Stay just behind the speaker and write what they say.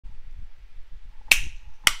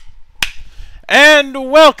And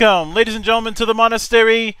welcome, ladies and gentlemen, to the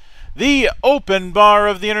monastery, the open bar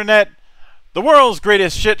of the internet, the world's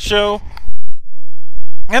greatest shit show,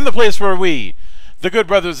 and the place where we, the good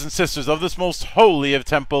brothers and sisters of this most holy of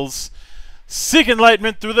temples, seek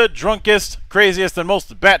enlightenment through the drunkest, craziest, and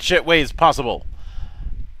most batshit ways possible.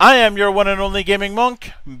 I am your one and only gaming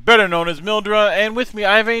monk, better known as Mildra, and with me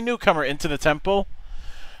I have a newcomer into the temple,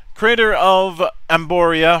 creator of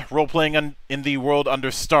Amboria, role-playing in the world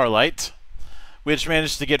under Starlight, which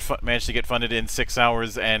managed to get funded in 6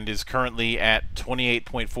 hours and is currently at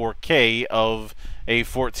 28.4K of a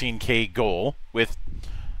 14K goal, with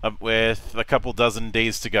a couple dozen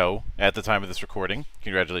days to go at the time of this recording.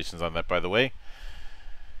 Congratulations on that, by the way.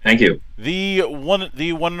 Thank you. The one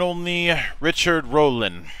and only Richard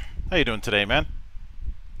Rohlin. How you doing today, man?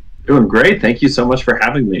 Doing great. Thank you so much for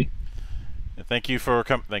having me. Thank you for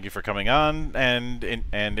coming on and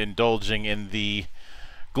indulging in the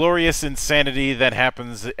glorious insanity that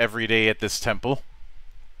happens every day at this temple.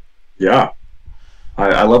 Yeah,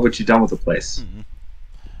 I love what you've done with the place. Mm-hmm.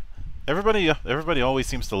 Everybody always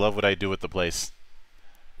seems to love what I do with the place.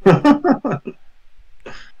 I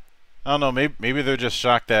don't know. Maybe they're just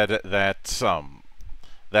shocked that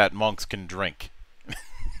monks can drink.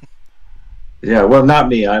 Yeah, well, not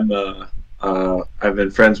me. I've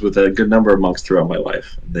been friends with a good number of monks throughout my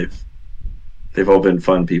life. They've all been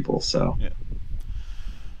fun people. So. Yeah.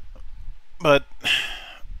 But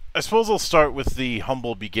I suppose I'll start with the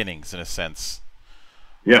humble beginnings, in a sense.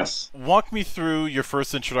 Yes. Walk me through your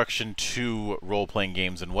first introduction to role-playing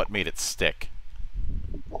games and what made it stick.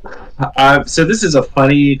 So this is a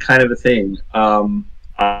funny kind of a thing.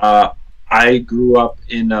 I grew up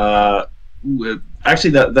in actually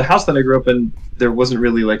the house that I grew up in. There wasn't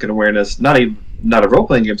really like an awareness, not of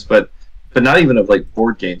role-playing games, but not even of like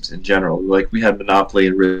board games in general. Like we had Monopoly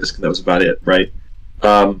and Risk, and that was about it, right?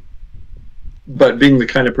 But being the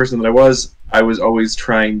kind of person that I was always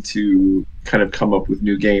trying to kind of come up with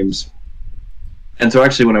new games. And so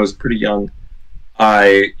actually when I was pretty young,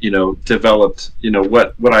 I, developed,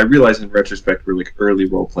 what I realized in retrospect were like early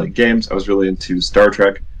role-playing games. I was really into Star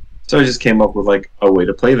Trek. So I just came up with like a way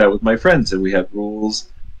to play that with my friends, and we had rules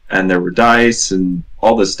and there were dice and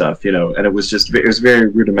all this stuff, and it was very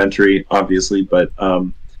rudimentary, obviously, but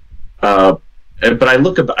I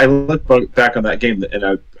look back on that game,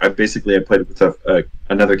 and I basically played it with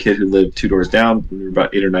another kid who lived 2 doors down when we were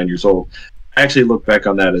about 8 or 9 years old. I actually look back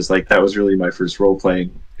on that as like that was really my first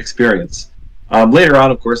role-playing experience. Later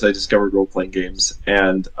on, of course, I discovered role-playing games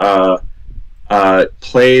and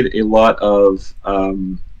played a lot of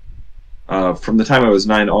from the time I was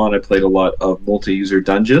 9 on. I played a lot of multi-user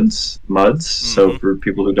dungeons, MUDs. Mm-hmm. So for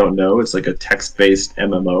people who don't know, it's like a text-based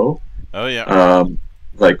MMO. Oh yeah.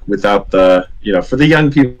 Like without the, for the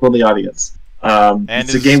young people in the audience.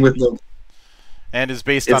 It's a game with no... And is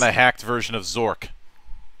based on a hacked version of Zork.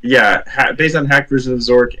 Yeah, based on hacked version of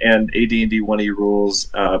Zork and AD&D 1E rules,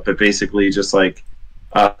 but basically just like...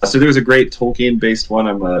 so there was a great Tolkien-based one.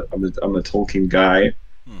 I'm a Tolkien guy,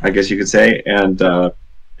 I guess you could say. And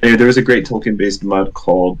there was a great Tolkien-based MUD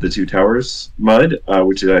called the Two Towers MUD,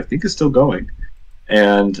 which I think is still going.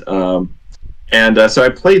 And so I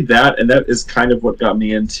played that, and that is kind of what got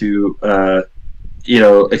me into,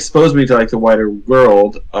 exposed me to like the wider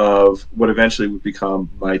world of what eventually would become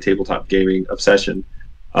my tabletop gaming obsession.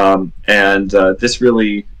 This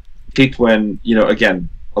really peaked when, again,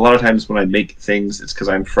 a lot of times when I make things, it's because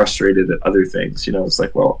I'm frustrated at other things. It's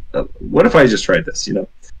like, well, what if I just tried this?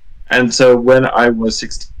 And so when I was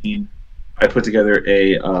 16. I put together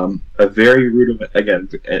a very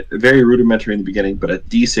rudimentary in the beginning, but a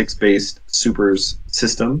D6 based supers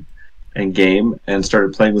system and game, and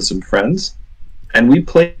started playing with some friends. And we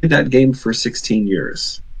played that game for 16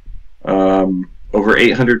 years. Over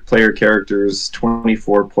 800 player characters,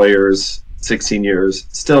 24 players, 16 years.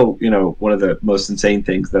 Still, one of the most insane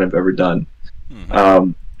things that I've ever done.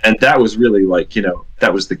 Mm-hmm. And that was really like,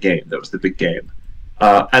 that was the game. That was the big game.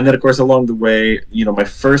 And then, of course, along the way, my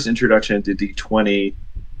first introduction to D20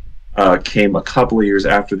 came a couple of years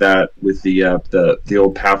after that with the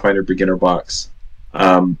old Pathfinder beginner box.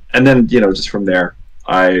 And then, just from there,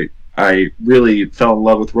 I really fell in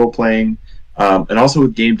love with role playing, and also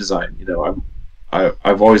with game design.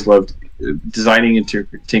 I've always loved designing and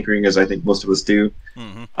tinkering, as I think most of us do.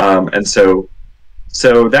 Mm-hmm. And so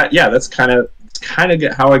that's kind of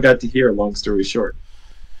how I got to here. Long story short.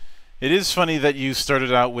 It is funny that you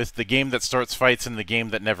started out with the game that starts fights and the game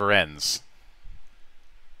that never ends.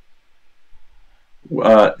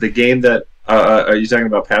 The game that are you talking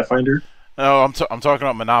about Pathfinder? Oh, I'm talking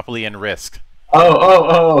about Monopoly and Risk.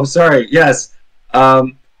 Oh, sorry. Yes.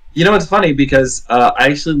 You know, it's funny because I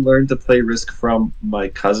actually learned to play Risk from my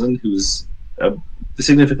cousin, who's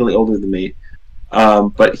significantly older than me.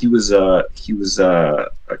 But I think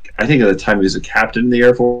at the time he was a captain in the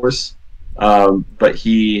Air Force. But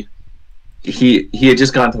he had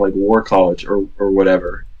just gone to like war college or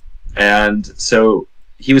whatever, and so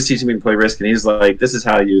he was teaching me to play Risk, and he's like, "This is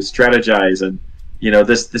how you strategize," and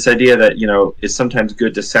this idea that it's sometimes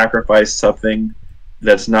good to sacrifice something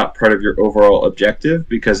that's not part of your overall objective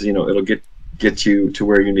because it'll get you to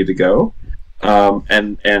where you need to go. So I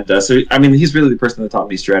mean, he's really the person that taught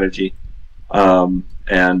me strategy. I've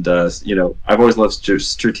always loved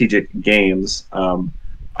strategic games.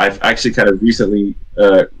 I've actually kind of recently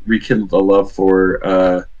rekindled a love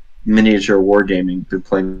for miniature wargaming. Been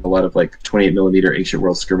playing a lot of like 28mm Ancient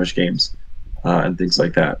World skirmish games and things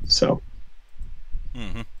like that. So,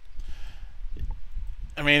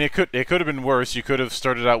 I mean, it could have been worse. You could have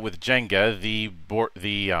started out with Jenga, the board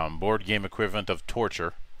game equivalent of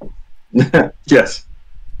torture. yes.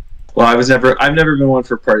 Well, I've never been one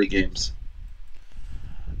for party games.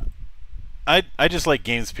 I just like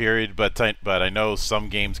games, period. But I know some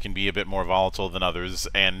games can be a bit more volatile than others,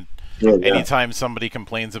 and anytime somebody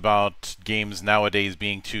complains about games nowadays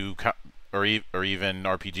being or even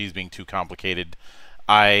RPGs being too complicated,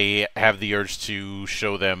 I have the urge to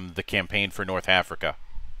show them the campaign for North Africa.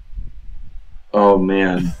 Oh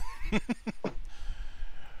man.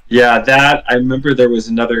 Yeah, that I remember. There was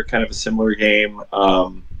another kind of a similar game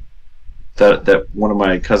that one of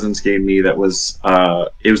my cousins gave me. That was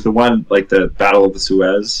it was the one like the Battle of the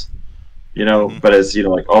Suez, but as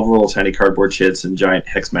like all the little tiny cardboard shits and giant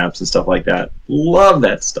hex maps and stuff like that. Love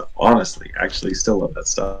that stuff. Honestly, actually, still love that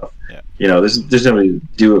stuff. Yeah. There's nobody to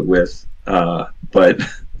do it with, but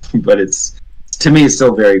it's, to me, it's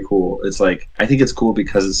still very cool. It's like, I think it's cool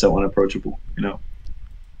because it's so unapproachable.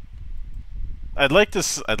 I'd like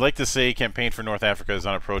to say Campaign for North Africa is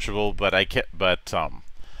unapproachable, but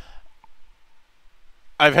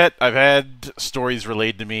I've had stories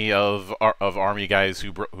relayed to me of army guys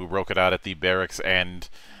who broke it out at the barracks, and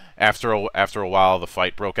after a while the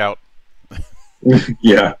fight broke out.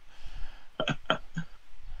 Yeah.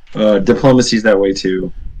 Diplomacy's that way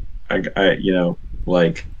too. I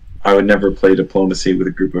would never play diplomacy with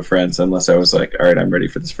a group of friends unless I was like, all right, I'm ready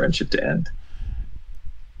for this friendship to end.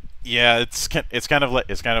 Yeah, it's kind of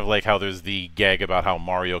like how there's the gag about how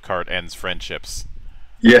Mario Kart ends friendships.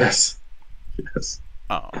 Yes. Yes.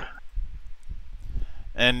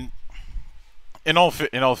 And in all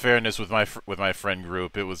fairness, with my friend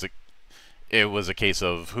group, it was a case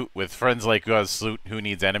of with friends like us, who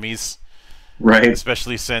needs enemies, right?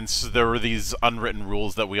 Especially since there were these unwritten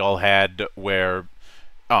rules that we all had, where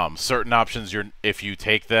certain options, if you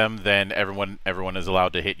take them, then everyone is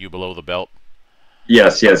allowed to hit you below the belt.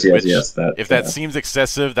 Yes. If that seems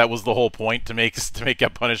excessive, that was the whole point, to make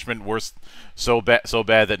that punishment worse, so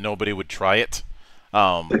bad that nobody would try it.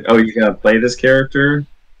 Like, oh, you're gonna play this character?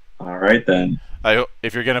 All right then.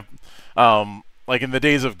 If you're gonna, like in the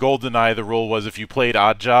days of GoldenEye, the rule was if you played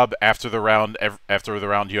Odd Job after the round,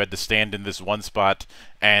 you had to stand in this one spot,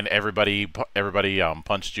 and everybody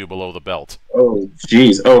punched you below the belt. Oh,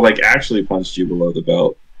 jeez. Oh, like actually punched you below the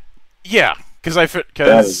belt. Yeah, because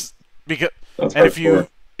if you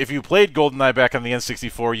played GoldenEye back on the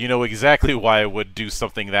N64, you know exactly why I would do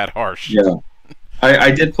something that harsh. Yeah.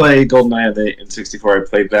 I did play GoldenEye on the N64. I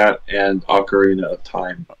played that and Ocarina of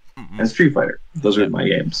Time and Street Fighter. Those are my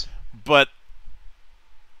games. But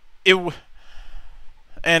in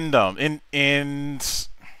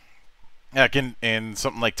something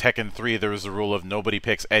like Tekken 3, there was a rule of nobody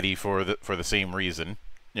picks Eddie for the same reason.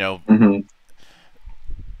 And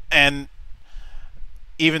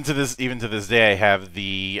even to this day, I have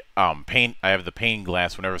the pain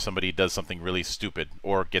glass whenever somebody does something really stupid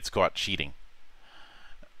or gets caught cheating.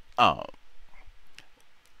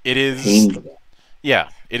 It is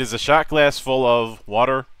a shot glass full of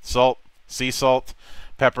water, salt, sea salt,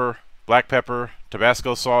 pepper, black pepper,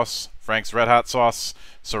 Tabasco sauce, Frank's Red Hot sauce,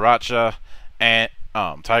 sriracha,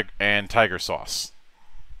 and tiger sauce.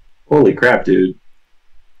 Holy crap, dude!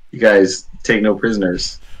 You guys take no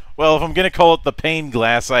prisoners. Well, if I'm gonna call it the pain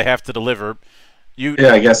glass, I have to deliver.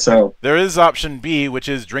 Yeah, I guess so. There is option B, which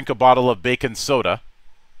is drink a bottle of bacon soda.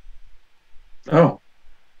 Oh.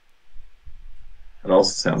 That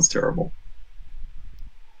also sounds terrible.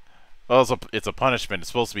 Well, it's a punishment. It's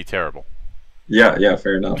supposed to be terrible. Yeah,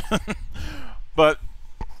 fair enough. But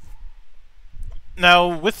now,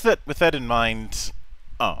 with that in mind,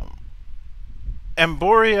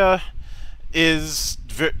 Amboria is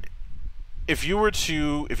if you were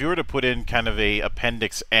to put in kind of a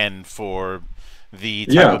appendix N for the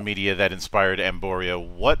type of media that inspired Amboria,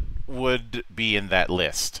 what would be in that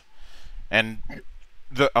list? And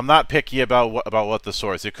I'm not picky about what the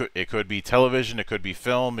source. It could be television, it could be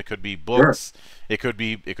film, it could be books, it could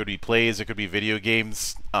be plays, it could be video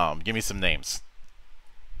games. Give me some names.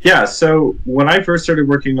 Yeah, so when I first started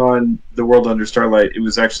working on The World Under Starlight, it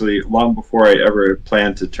was actually long before I ever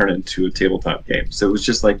planned to turn it into a tabletop game. So it was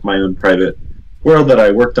just like my own private world that I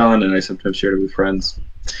worked on, and I sometimes shared it with friends.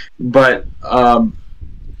 But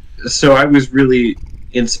so I was really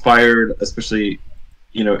inspired, especially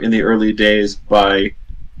in the early days, by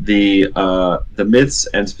the myths,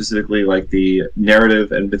 and specifically like the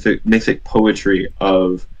narrative and mythic poetry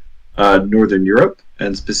of Northern Europe,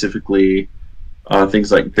 and specifically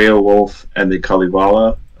things like Beowulf and the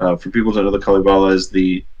Kalevala. For people to know, the Kalevala is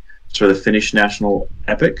the sort of Finnish national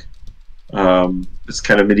epic. It's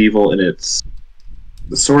kind of medieval in its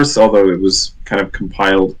the source, although it was kind of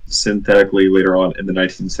compiled synthetically later on in the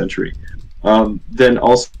 19th century. Then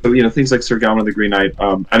also, things like Sir Gawain the Green Knight.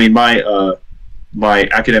 I mean, my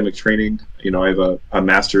academic training, I have a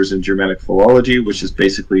master's in Germanic philology, which is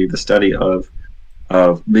basically the study of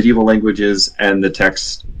medieval languages and the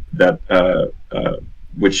texts that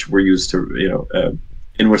which were used to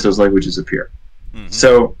in which those languages appear. Mm-hmm.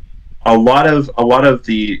 So a lot of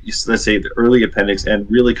the, let's say, the early appendix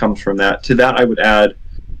and really comes from that. To that I would add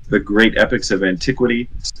the great epics of antiquity,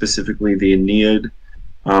 specifically the Aeneid.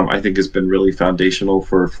 I think has been really foundational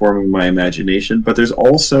for forming my imagination. But there's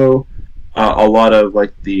also a lot of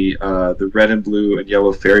like the red and blue and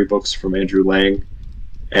yellow fairy books from Andrew Lang,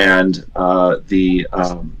 and the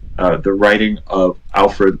writing of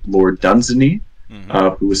Alfred Lord Dunsany,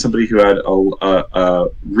 who was somebody who had a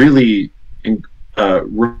really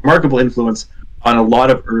remarkable influence on a lot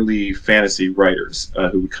of early fantasy writers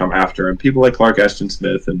who would come after him. People like Clark Ashton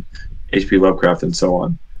Smith and H.P. Lovecraft and so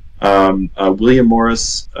on. William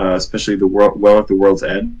Morris, especially Well at the World's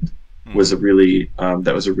End, was a really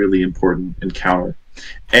important encounter.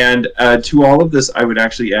 And to all of this, I would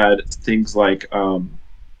actually add things like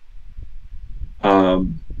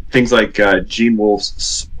Gene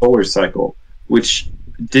Wolfe's Solar Cycle, which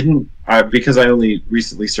didn't, because I only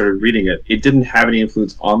recently started reading it, it didn't have any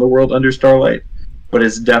influence on The World Under Starlight, but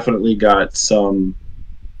it's definitely got some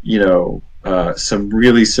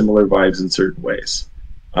really similar vibes in certain ways.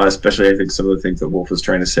 Especially, I think, some of the things that Wolfe was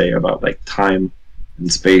trying to say about like time and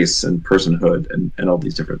space and personhood and all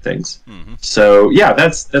these different things. Mm-hmm. So yeah,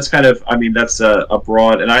 that's kind of, I mean, that's a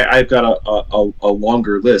broad, and I've got a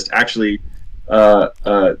longer list actually.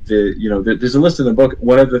 There's a list in the book.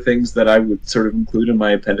 One of the things that I would sort of include in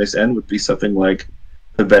my Appendix N would be something like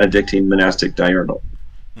the Benedictine monastic diurnal,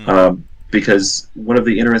 because one of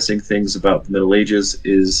the interesting things about the Middle Ages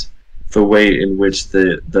is the way in which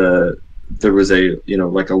there was a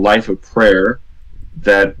like a life of prayer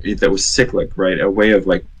that was cyclic, right? A way of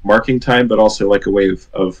like marking time, but also like a way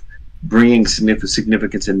of bringing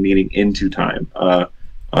significance and meaning into time.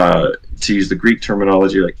 To use the Greek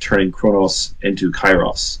terminology, like turning chronos into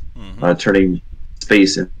kairos, turning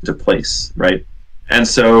space into place, right? And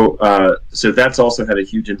so that's also had a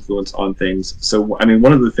huge influence on things. So I mean,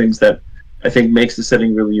 one of the things that I think makes the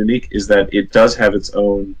setting really unique is that it does have its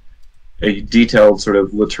own a detailed sort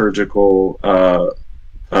of liturgical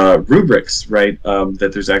rubrics, right?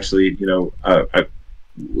 That there's actually,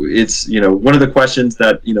 it's, one of the questions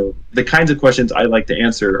that, the kinds of questions I like to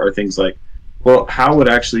answer are things like, well, how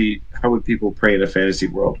would people pray in a fantasy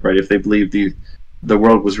world, right? If they believed the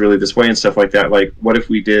world was really this way and stuff like that, like, what if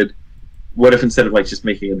instead of like just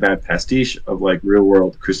making a bad pastiche of like real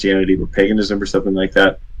world Christianity or paganism or something like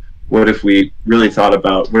that, what if we really thought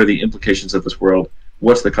about what are the implications of this world?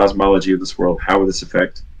 What's the cosmology of this world? How will this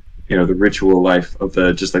affect, the ritual life of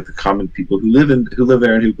the common people who live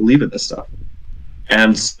there and who believe in this stuff?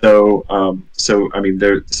 And so I mean,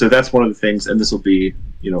 so that's one of the things. And this will be,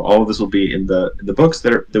 all of this will be in the books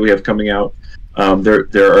that we have coming out. There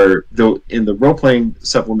are, though, in the role playing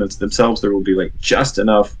supplements themselves, there will be like just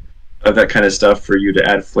enough of that kind of stuff for you to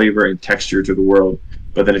add flavor and texture to the world.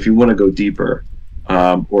 But then if you want to go deeper,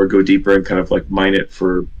 or go deeper and kind of like mine it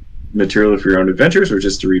for material for your own adventures, or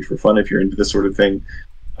just to read for fun if you're into this sort of thing,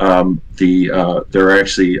 there are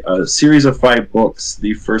actually a series of 5 books,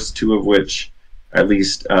 the first 2 of which at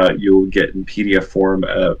least you'll get in PDF form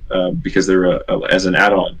because they're as an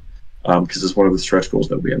add-on, because it's one of the stretch goals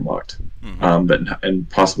that we unlocked. And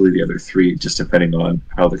possibly the other 3, just depending on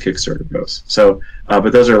how the Kickstarter goes. So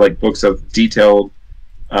but those are like books of detailed,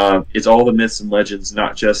 it's all the myths and legends,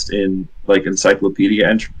 not just in like encyclopedia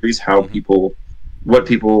entries, what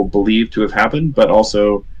people believe to have happened, but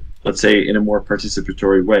also let's say, in a more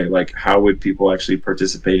participatory way. Like, how would people actually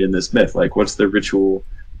participate in this myth? Like, what's the ritual?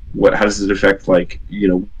 How does it affect, like,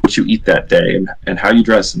 what you eat that day, and how you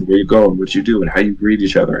dress, and where you go, and what you do, and how you greet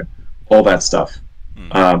each other, and all that stuff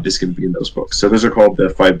is going to be in those books. So those are called the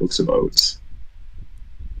 5 books of odes.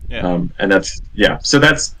 Yeah. And that's So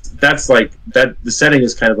that's like that. The setting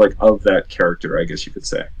is kind of like of that character, I guess you could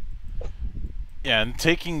say. Yeah, and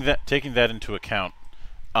taking that into account,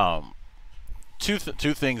 two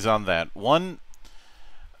things on that. One,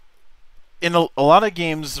 in a lot of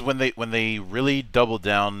games, when they really double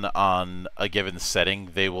down on a given setting,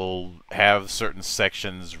 they will have certain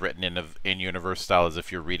sections written in universe style, as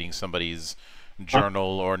if you're reading somebody's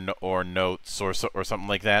journal or notes or something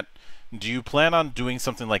like that. Do you plan on doing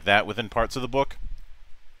something like that within parts of the book?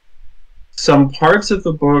 Some parts of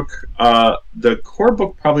the book, the core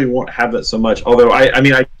book probably won't have that so much. Although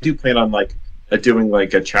I do plan on doing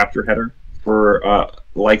like a chapter header for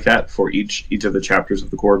like that for each of the chapters of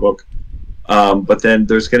the core book. But then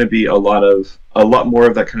there's going to be a lot more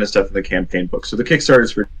of that kind of stuff in the campaign book. So the Kickstarter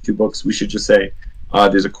is for 2 books. We should just say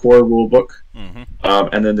there's a core rule book,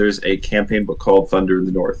 and then there's a campaign book called Thunder in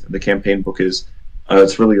the North. And the campaign book is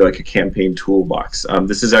it's really like a campaign toolbox.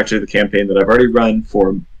 This is actually the campaign that I've already run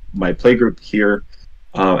for my playgroup here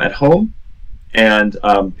at home, and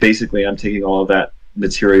basically I'm taking all of that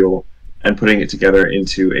material and putting it together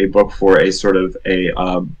into a book for a sort of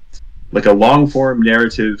like a long form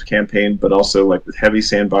narrative campaign, but also like with heavy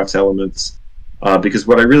sandbox elements, because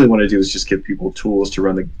what I really want to do is just give people tools to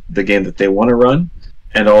run the game that they want to run,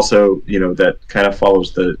 and also that kind of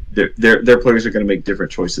follows their players are going to make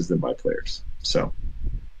different choices than my players. So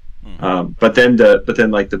but then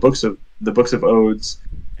like the books of odes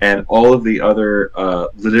and all of the other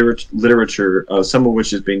literature, some of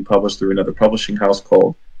which is being published through another publishing house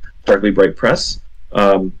called Darkly Bright Press.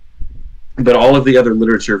 But all of the other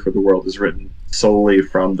literature for the world is written solely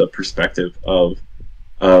from the perspective of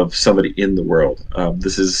somebody in the world.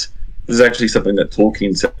 This is actually something that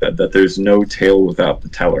Tolkien said, that there's no tale without the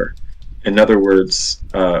teller. In other words,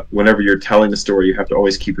 whenever you're telling a story, you have to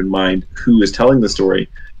always keep in mind who is telling the story,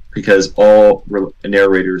 because all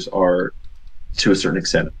narrators are, to a certain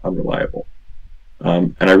extent, unreliable.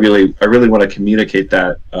 And I really want to communicate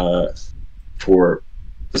that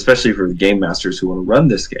especially for the game masters who want to run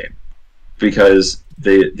this game, because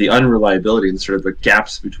the unreliability and sort of the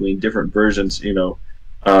gaps between different versions,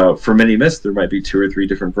 for many myths there might be 2 or 3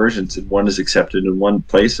 different versions, and one is accepted in one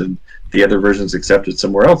place and the other version is accepted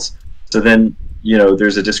somewhere else. So then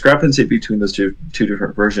there's a discrepancy between those two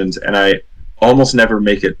different versions, and I almost never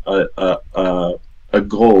make it a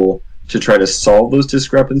goal to try to solve those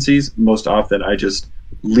discrepancies. Most often I just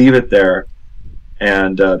leave it there,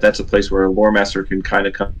 and that's a place where a lore master can kind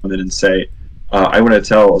of come in and say, I want to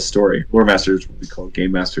tell a story. Lore masters, what we call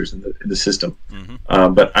game masters in the system.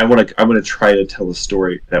 But I want to try to tell a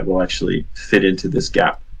story that will actually fit into this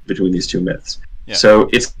gap between these 2 myths. Yeah. So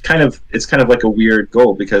it's kind of like a weird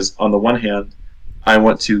goal, because on the one hand, I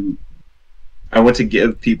want to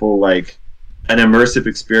give people like an immersive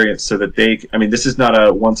experience, so that this is not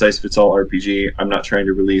a one-size-fits-all RPG. I'm not trying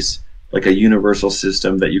to release like a universal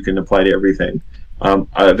system that you can apply to everything.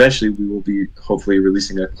 Eventually, we will be hopefully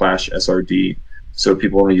releasing a Clash SRD, so if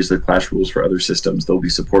people want to use the Clash rules for other systems, there'll be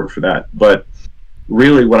support for that. But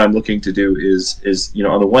really, what I'm looking to do is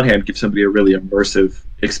on the one hand, give somebody a really immersive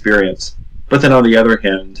experience, but then on the other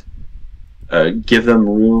hand, give them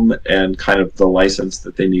room and kind of the license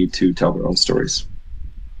that they need to tell their own stories.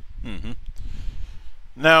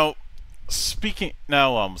 Now, speaking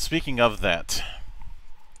of that,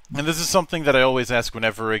 and this is something that I always ask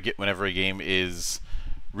whenever a game is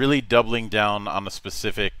really doubling down on a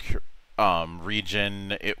specific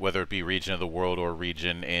region, whether it be region of the world or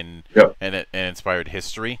region in an inspired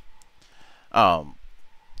history. If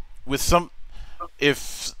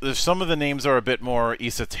some of the names are a bit more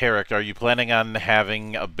esoteric, are you planning on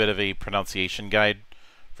having a bit of a pronunciation guide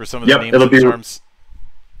for some of the names and terms?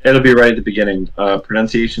 It'll be right at the beginning.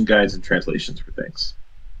 Pronunciation guides and translations for things.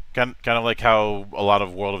 Kind of like how a lot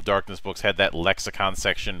of World of Darkness books had that lexicon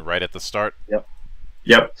section right at the start.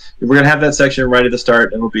 Yep. We're gonna have that section right at the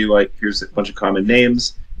start, and it'll be like, here's a bunch of common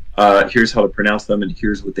names, here's how to pronounce them, and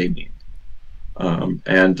here's what they mean.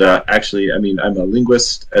 Actually, I'm a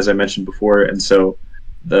linguist, as I mentioned before, and so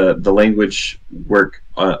the language work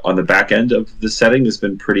on the back end of the setting has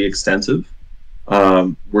been pretty extensive.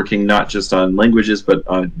 Working not just on languages, but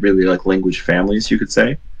on really like language families, you could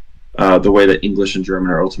say. The way that English and German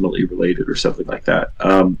are ultimately related, or something like that.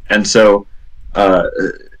 And so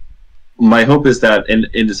my hope is that, and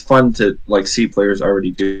it's fun to like see players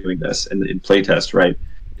already doing this in playtest, right?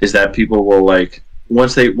 Is that people will like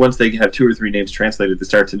once they have 2 or 3 names translated, they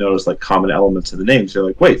start to notice like common elements in the names. They're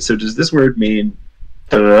like, wait, so does this word mean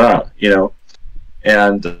da da da? You know,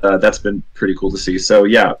 and that's been pretty cool to see. So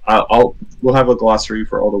yeah, we'll have a glossary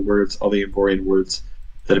for all the words, all the Amborian words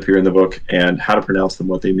that appear in the book, and how to pronounce them,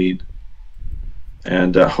 what they mean,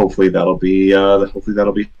 and hopefully that'll be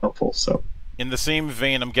helpful. So. In the same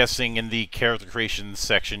vein, I'm guessing in the character creation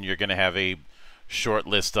section, you're going to have a short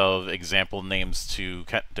list of example names to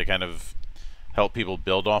kind of help people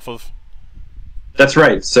build off of? That's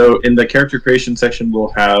right. So in the character creation section,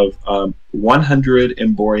 we'll have 100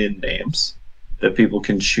 Amborian names that people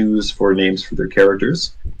can choose for names for their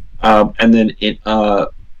characters. And then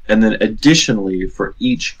additionally, for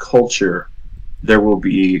each culture, there will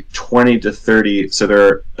be 20 to 30.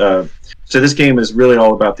 So so this game is really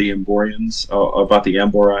all about the Amborians, about the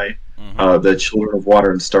Amborai, the Children of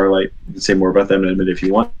Water and Starlight. You can say more about them in a minute if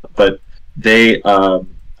you want. But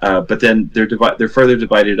but then they're further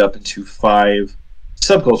divided up into 5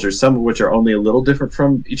 subcultures, some of which are only a little different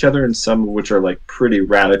from each other, and some of which are like pretty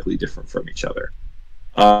radically different from each other.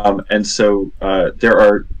 And so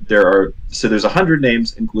there's 100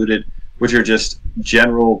 names included, which are just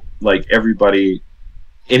general, like everybody,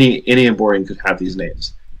 any Amborian could have these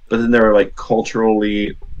names. But then there are like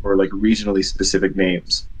culturally or like regionally specific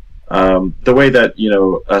names. The way that, you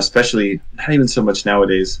know, especially not even so much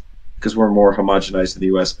nowadays, because we're more homogenized in the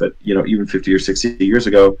U.S., but, you know, even 50 or 60 years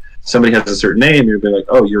ago, somebody has a certain name, you'll be like,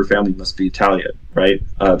 oh, your family must be Italian, right?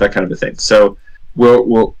 That kind of a thing. So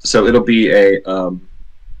so it'll be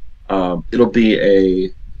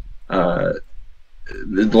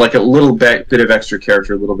like a little bit of extra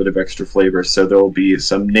character, a little bit of extra flavor. So there will be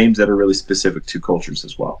some names that are really specific to cultures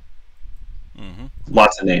as well.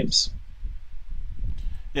 Lots of names.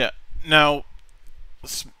 Yeah. Now,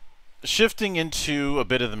 shifting into a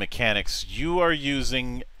bit of the mechanics, you are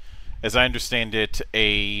using, as I understand it,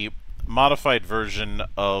 a modified version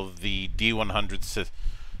of the D100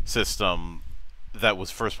 system that was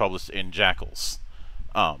first published in Jackals,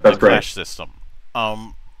 the Clash system.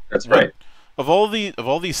 That's right. Of all these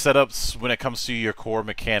setups, when it comes to your core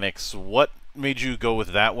mechanics, what made you go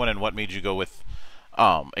with that one, and what made you go with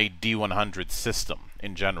a D100 system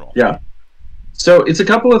in general? Yeah. So it's a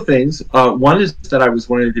couple of things. One is that I was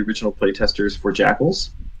one of the original playtesters for Jackals.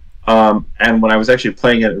 And when I was actually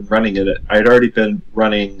playing it and running it, I had already been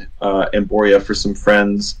running Amboria for some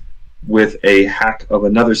friends with a hack of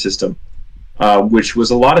another system, which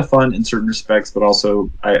was a lot of fun in certain respects, but also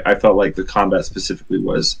I felt like the combat specifically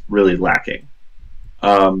was really lacking.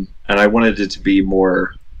 And I wanted it to be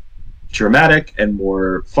more dramatic and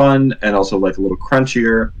more fun, and also like a little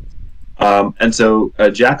crunchier. And so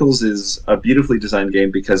Jackals is a beautifully designed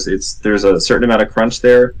game because there's a certain amount of crunch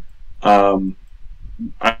there.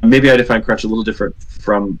 Maybe I define crunch a little different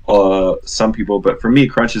from some people, but for me,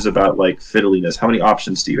 crunch is about like fiddliness. How many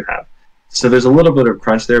options do you have? So there's a little bit of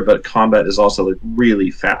crunch there, but combat is also like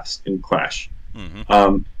really fast in Clash.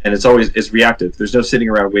 And it's reactive. There's no sitting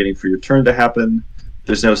around waiting for your turn to happen.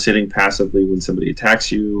 There's no sitting passively when somebody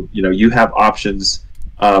attacks you. You know, you have options,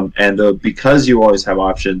 because you always have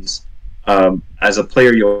options, as a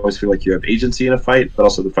player, you always feel like you have agency in a fight, but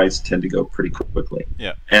also the fights tend to go pretty quickly.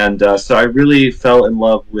 Yeah. And so I really fell in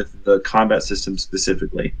love with the combat system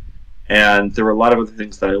specifically, and there were a lot of other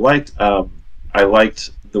things that I liked. I liked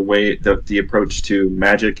the way the approach to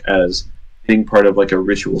magic as being part of like a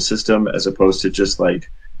ritual system, as opposed to just like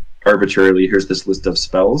arbitrarily, here's this list of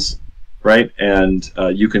spells, right? And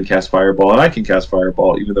you can cast Fireball and I can cast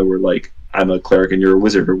Fireball, even though we're like, I'm a cleric and you're a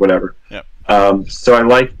wizard or whatever. Yeah. So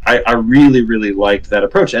I really, really liked that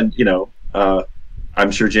approach. And, you know,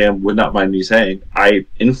 I'm sure Jam would not mind me saying I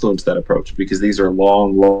influenced that approach, because these are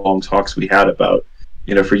long, long talks we had about,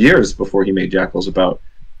 you know, for years before he made Jackals, about,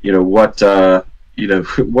 you know, what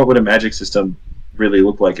would a magic system really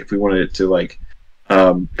look like if we wanted it to, like,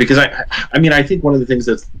 because I mean, I think one of the things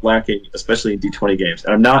that's lacking, especially in D20 games,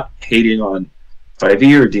 and I'm not hating on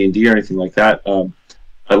 5e or D&D or anything like that.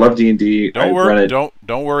 I love D&D. Don't worry.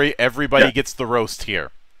 Don't worry. Everybody gets the roast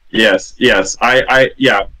here. Yes.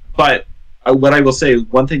 But what I will say,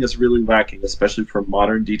 one thing that's really lacking, especially for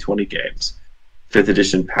modern D20 games, 5th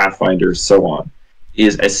edition, Pathfinder, so on,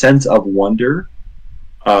 is a sense of wonder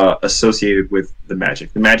associated with the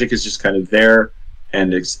magic. The magic is just kind of there,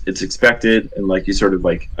 and it's expected, and like you sort of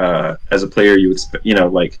like as a player, you expect, you know,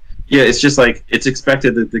 like, yeah, it's just like it's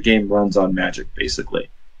expected that the game runs on magic, basically.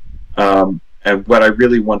 And what I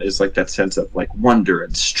really want is like that sense of like wonder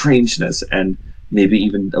and strangeness, and maybe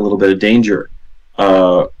even a little bit of danger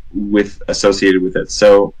associated with it.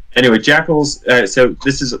 So anyway, Jackals. So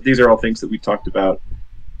these are all things that we talked about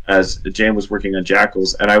as Jan was working on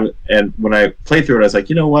Jackals, and when I played through it, I was like,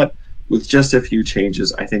 you know what? With just a few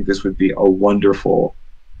changes, I think this would be a wonderful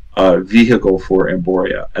vehicle for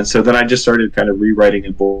Amboria. And so then I just started kind of rewriting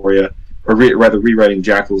Amboria, or rather rewriting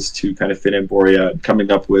Jackals to kind of fit Amboria, and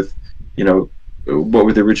coming up with, you know, what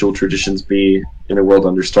would the ritual traditions be in a world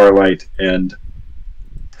under Starlight and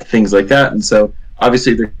things like that. And so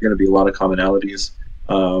obviously there are going to be a lot of commonalities.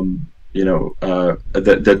 You know,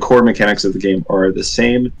 the core mechanics of the game are the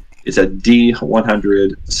same. It's a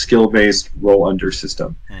D100 skill-based roll under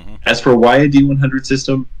system. Mm-hmm. As for why a D100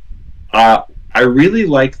 system, I really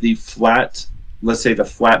like the flat, let's say the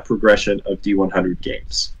flat progression of D100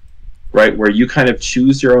 games, right? Where you kind of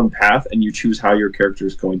choose your own path and you choose how your character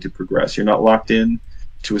is going to progress. You're not locked in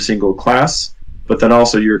to a single class, but then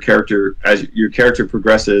also your character, as your character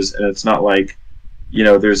progresses, and it's not like, you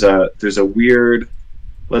know, there's a weird,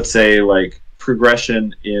 let's say, like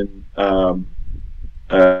progression in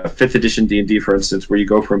 5th edition D&D, for instance, where you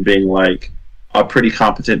go from being like a pretty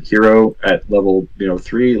competent hero at level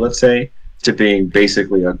 3, let's say, to being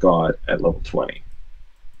basically a god at level 20,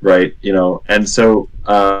 right? You know, and so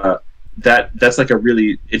that's like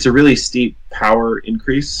it's a really steep power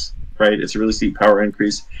increase, right? It's a really steep power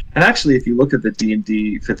increase. And actually, if you look at the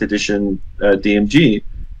D&D 5th edition DMG,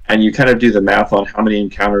 and you kind of do the math on how many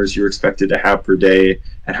encounters you're expected to have per day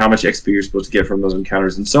and how much XP you're supposed to get from those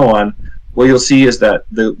encounters and so on, what you'll see is that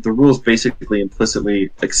the rules basically implicitly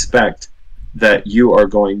expect that you are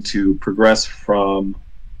going to progress from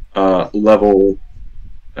level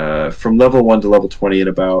 1 to level 20 in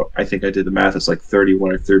about, I think I did the math, it's like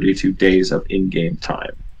 31 or 32 days of in-game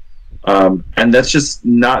time. And that's just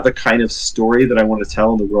not the kind of story that I want to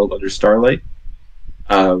tell in the world under Starlight.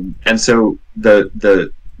 And so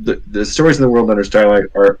the stories in the world under Starlight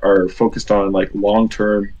are focused on like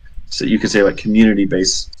long-term, so you could say like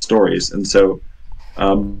community-based stories. And so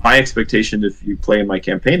my expectation if you play in my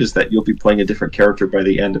campaign is that you'll be playing a different character by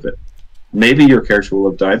the end of it. Maybe your character will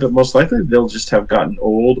have died, but most likely they'll just have gotten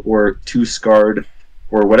old or too scarred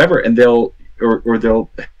or whatever, and they'll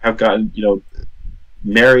have gotten, you know,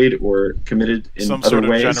 married or committed in some other sort of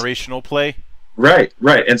ways. generational play. Right.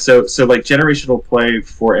 And so like generational play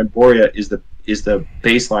for Amboria is the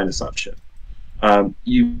baseline assumption.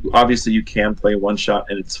 You can play one shot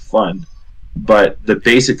and it's fun, but the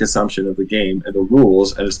basic assumption of the game and the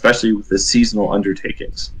rules, and especially with the seasonal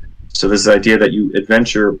undertakings. So this idea that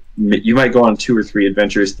you might go on 2 or 3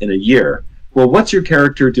 adventures in a year. Well, what's your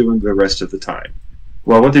character doing the rest of the time?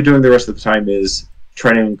 Well, what they're doing the rest of the time is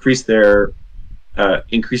trying to increase their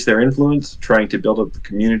influence, trying to build up the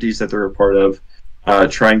communities that they're a part of,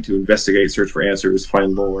 trying to investigate, search for answers,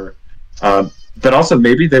 find lore. But also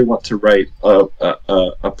maybe they want to write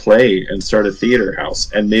a play and start a theater house,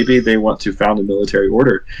 and maybe they want to found a military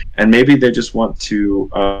order, and maybe they just want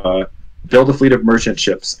to build a fleet of merchant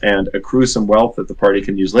ships and accrue some wealth that the party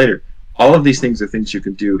can use later. All of these things are things you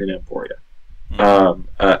can do in Amboria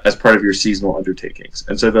as part of your seasonal undertakings.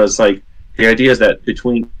 And so there's like the idea is that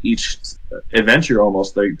between each adventure,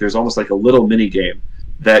 almost like there's almost like a little mini game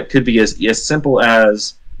that could be as simple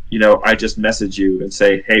as, you know, I just message you and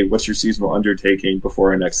say, hey, what's your seasonal undertaking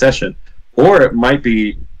before our next session? Or it might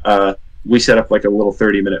be we set up like a little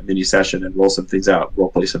 30-minute mini session and role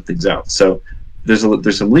play some things out. So there's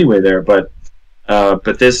some leeway there, but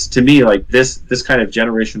this, to me, like this kind of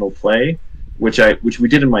generational play, which we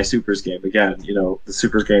did in my Supers game. Again, you know, the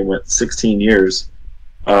Supers game went 16 years,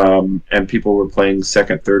 and people were playing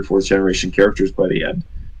 2nd, 3rd, 4th generation characters by the end.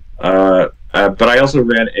 But I also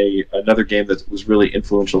ran another game that was really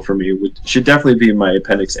influential for me, which should definitely be in my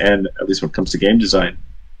Appendix N, at least when it comes to game design,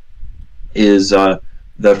 is the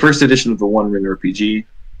 1st edition of the One Ring RPG,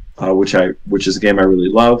 which is a game I really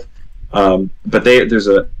love. But there's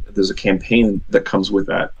a campaign that comes with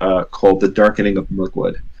that called The Darkening of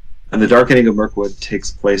Mirkwood. And The Darkening of Mirkwood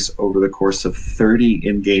takes place over the course of 30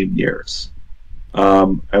 in-game years.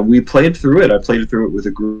 And we played through it. I played through it with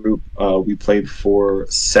a group. We played for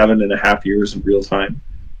 7.5 years in real time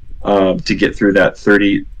to get through that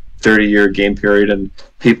 30-year game period. And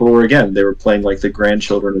people they were playing like the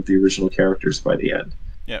grandchildren of the original characters by the end.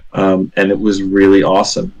 Yep. And it was really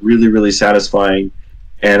awesome, really, really satisfying,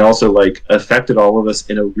 and also like affected all of us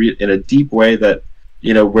in a deep way that,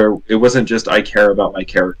 you know, where it wasn't just I care about my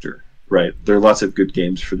character, right? There are lots of good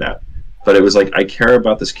games for that. But it was like, I care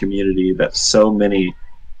about this community that so many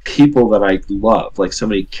people that I love, like so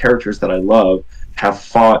many characters that I love, have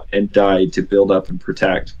fought and died to build up and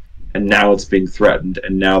protect. And now it's being threatened,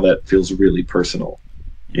 and now that feels really personal,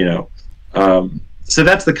 you know? So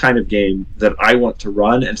that's the kind of game that I want to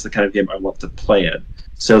run, and it's the kind of game I want to play in.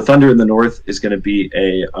 So Thunder in the North is going to be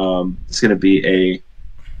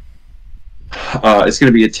It's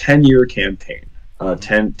going to be a 10-year campaign,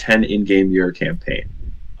 10 in-game year campaign,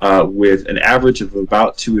 with an average of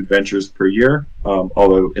about 2 adventures per year.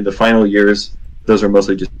 Although in the final years, those are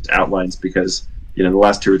mostly just outlines because in the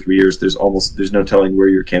last 2 or 3 years, there's no telling where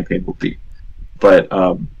your campaign will be. But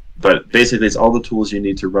basically, it's all the tools you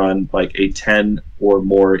need to run like a 10 or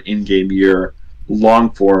more in-game year,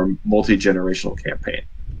 long-form, multi-generational campaign.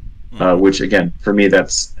 Which again, for me,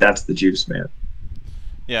 that's the juice, man.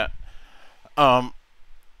 Yeah.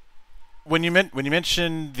 When you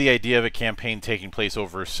mentioned the idea of a campaign taking place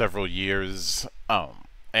over several years,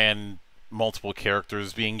 and multiple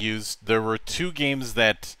characters being used, there were 2 games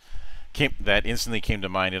that instantly came to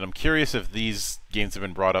mind, and I'm curious if these games have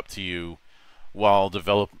been brought up to you while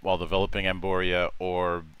developing Amboria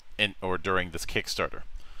or during this Kickstarter.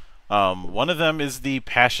 One of them is the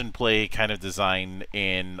passion play kind of design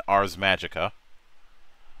in Ars Magica,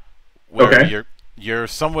 where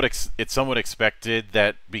it's somewhat expected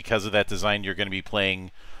that because of that design you're going to be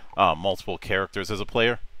playing multiple characters as a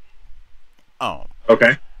player.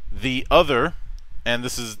 Okay. The other, and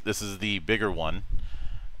this is the bigger one,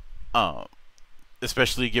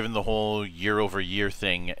 especially given the whole year-over-year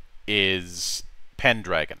thing, is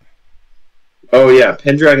Pendragon. Oh yeah,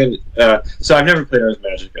 Pendragon. So I've never played Ars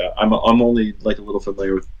Magica. I'm only like a little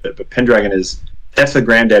familiar with it, but Pendragon that's the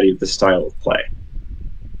granddaddy of this style of play.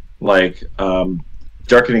 Like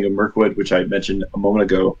Darkening of Mirkwood, which I mentioned a moment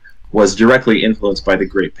ago, was directly influenced by the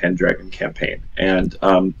Great Pendragon campaign, and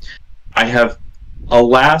I have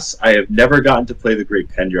never gotten to play the Great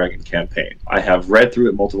Pendragon campaign. I have read through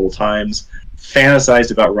it multiple times,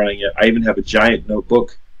 fantasized about running it. I even have a giant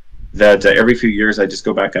notebook that every few years I just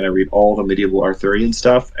go back and I read all the medieval Arthurian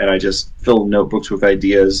stuff, and I just fill notebooks with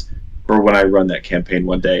ideas for when I run that campaign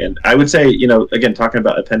one day. And I would say, again, talking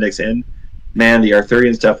about Appendix N, man, the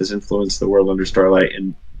Arthurian stuff has influenced the world under Starlight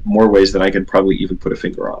in more ways than I can probably even put a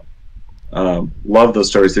finger on. Love those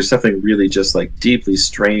stories. There's something really just like deeply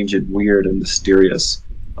strange and weird and mysterious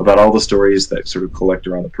about all the stories that sort of collect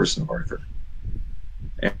around the person of Arthur.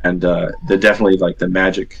 And the definitely like the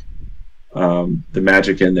magic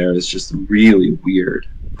in there is just really weird,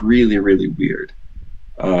 really, really weird.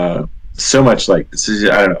 So much like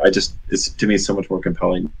I don't know. It's to me so much more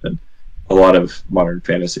compelling than a lot of modern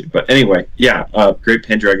fantasy. But anyway, yeah, Great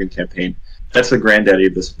Pendragon campaign. That's the granddaddy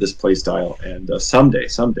of this play style. And someday,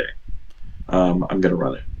 I'm gonna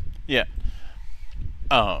run it. Yeah.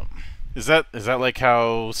 Is that like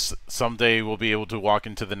how someday we'll be able to walk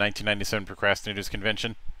into the 1997 Procrastinators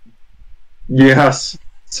Convention? Yes,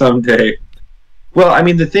 someday. Well, I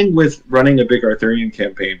mean, the thing with running a big Arthurian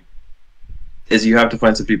campaign is you have to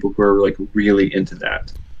find some people who are like really into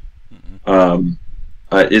that. Mm-hmm.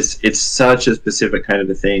 It's such a specific kind of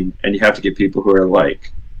a thing, and you have to get people who are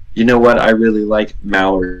like, you know what, I really like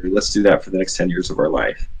Mallory. Let's do that for the next 10 years of our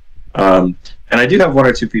life. And I do have 1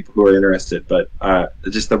 or 2 people who are interested, but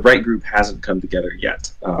just the right group hasn't come together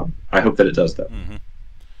yet. I hope that it does, though. Mm-hmm.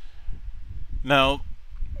 Now,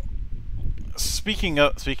 speaking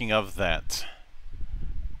of that,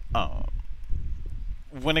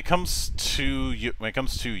 when it comes to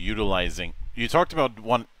utilizing, you talked about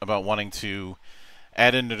wanting to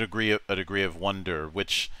add in a degree of wonder,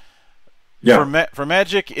 which for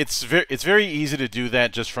Magic it's very easy to do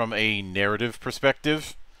that just from a narrative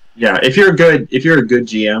perspective. Yeah, if you're a good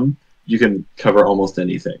GM, you can cover almost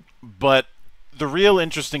anything. But the real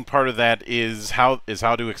interesting part of that is how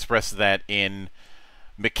to express that in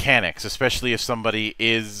mechanics, especially if somebody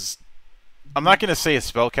is, I'm not going to say a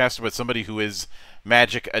spellcaster, but somebody who is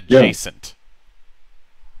magic adjacent.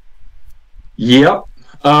 Yep.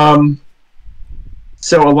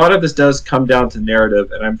 So a lot of this does come down to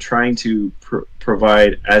narrative, and I'm trying to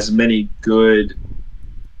provide as many good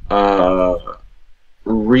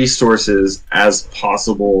resources as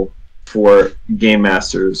possible for game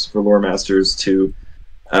masters, for lore masters to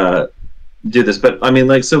do this. But I mean,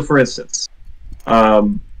 like, so for instance,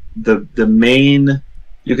 the main,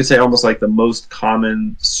 you could say almost like the most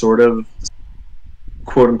common sort of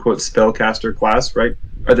quote-unquote spellcaster class, right,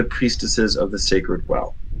 are the priestesses of the Sacred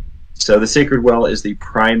Well. So the Sacred Well is the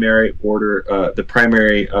primary order, the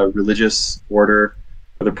primary religious order,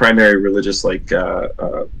 or the primary religious, like,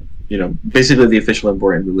 basically the official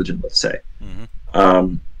Amborian religion, let's say.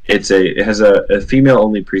 Mm-hmm. It has a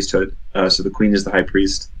female-only priesthood, so the queen is the high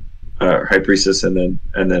priest, or high priestess, and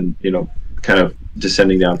then kind of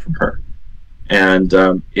descending down from her. And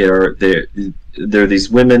there are these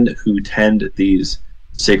women who tend these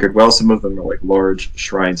sacred wells. Some of them are like large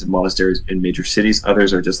shrines and monasteries in major cities.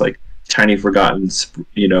 Others are just like tiny, forgotten,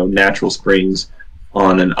 natural springs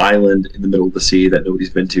on an island in the middle of the sea that nobody's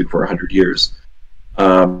been to for 100 years.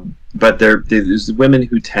 but there's women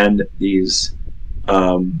who tend these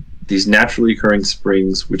naturally occurring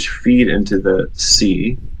springs which feed into the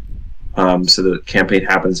sea. So the campaign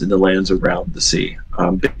happens in the lands around the sea.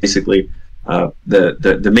 Basically,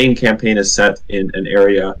 the main campaign is set in an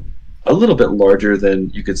area a little bit larger than,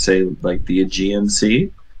 you could say, like the Aegean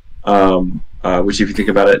Sea, which, if you think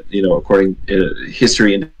about it, according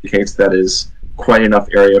history indicates that is quite enough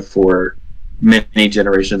area for many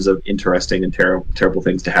generations of interesting and terrible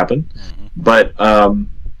things to happen. Mm-hmm. But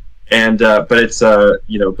it's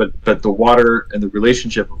but the water and the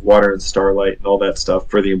relationship of water and starlight and all that stuff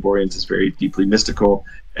for the Amborians is very deeply mystical,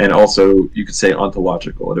 and also, you could say,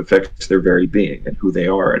 ontological. It affects their very being and who they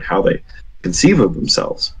are and how they conceive of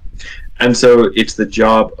themselves. And so it's the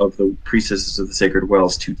job of the priestesses of the sacred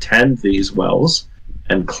wells to tend these wells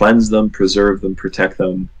and cleanse them, preserve them, protect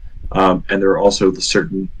them. And there are also the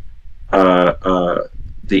certain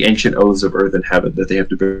the ancient oaths of earth and heaven that they have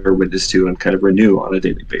to bear witness to and kind of renew on a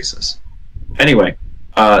daily basis. Anyway,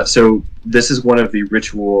 so this is one of the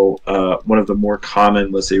one of the more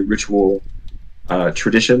common, let's say, ritual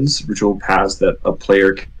traditions, ritual paths that a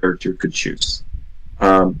player character could choose.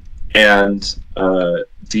 And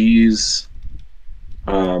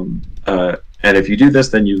if you do this,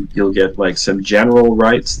 then you'll get like some general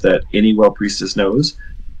rites that any well priestess knows,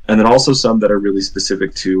 and then also some that are really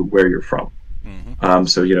specific to where you're from. Mm-hmm.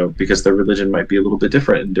 So because their religion might be a little bit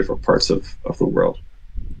different in different parts of the world,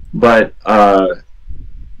 but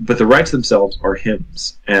the rites themselves are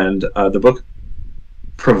hymns, and the book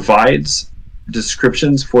provides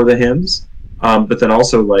descriptions for the hymns. But then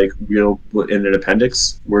also, like, in an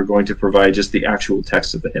appendix, we're going to provide just the actual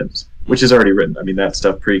text of the hymns, which is already written. I mean, that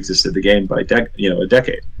stuff pre-existed the game by a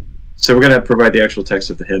decade. So we're going to provide the actual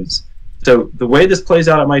text of the hymns. So the way this plays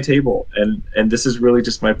out at my table, and this is really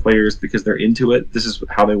just my players because they're into it, this is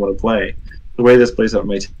how they want to play. The way this plays out at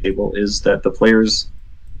my table is that the players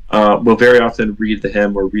will very often read the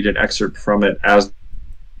hymn or read an excerpt from it as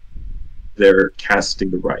they're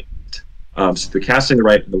casting the rite. So they're casting the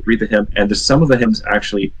rite, and they'll read the hymn, and some of the hymns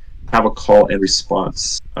actually have a call and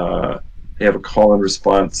response. They have a call and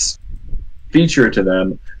response feature to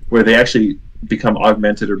them where they actually become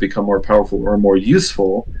augmented or become more powerful or more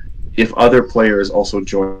useful if other players also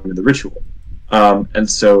join in the ritual. And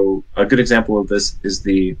so a good example of this is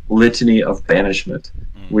the Litany of Banishment,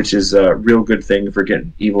 which is a real good thing for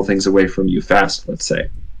getting evil things away from you fast, let's say.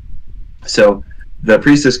 So the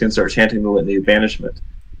priestess can start chanting the Litany of Banishment.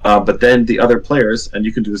 But then the other players, and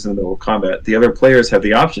you can do this in the middle of combat, the other players have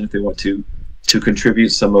the option, if they want to contribute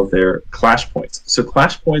some of their clash points. So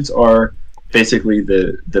clash points are basically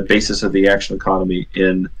the basis of the action economy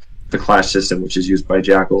in the clash system, which is used by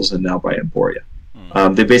Jackals and now by Amboria.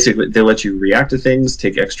 They let you react to things,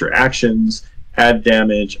 take extra actions, add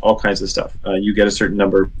damage, all kinds of stuff. You get a certain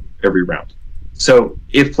number every round. So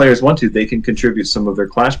if players want to, they can contribute some of their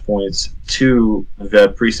clash points to the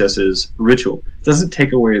priestess's ritual. It doesn't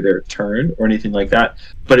take away their turn or anything like that,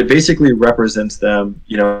 but it basically represents them,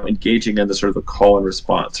 engaging in the sort of the call and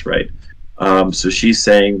response, right? So she's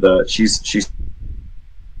saying she's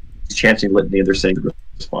chanting litany, and they're saying the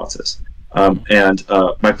responses. And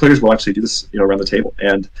my players will actually do this, around the table,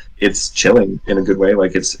 and it's chilling in a good way.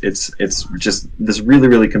 Like it's just this really,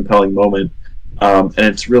 really compelling moment. And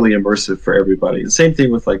it's really immersive for everybody. The same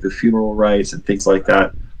thing with like the funeral rites and things like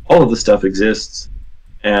that. All of the stuff exists,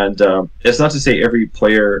 and it's not to say every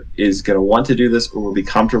player is going to want to do this or will be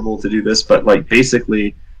comfortable to do this, but like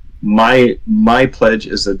basically, my pledge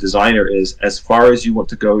as a designer is, as far as you want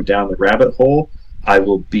to go down the rabbit hole, I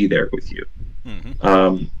will be there with you.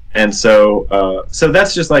 Mm-hmm. And so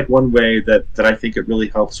that's just like one way that I think it really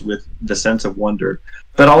helps with the sense of wonder,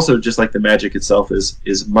 but also just like the magic itself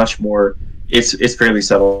is much more. It's fairly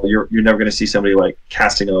subtle. You're never going to see somebody like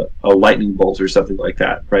casting a lightning bolt or something like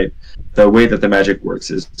that, right? The way that the magic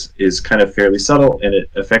works is kind of fairly subtle, and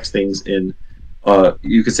it affects things in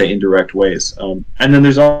you could say indirect ways. And then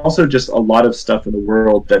there's also just a lot of stuff in the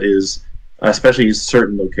world that is, especially in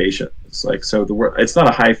certain locations. Like so, the world it's not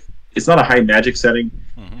a high magic setting,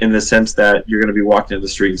 mm-hmm. in the sense that you're going to be walking in the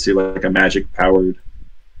street and see like a magic powered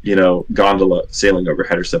gondola sailing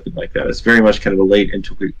overhead or something like that. It's very much kind of a late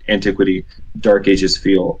antiquity, Dark Ages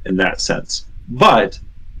feel in that sense. But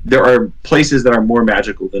there are places that are more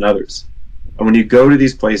magical than others. And when you go to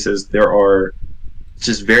these places, there are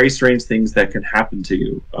just very strange things that can happen to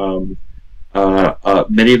you.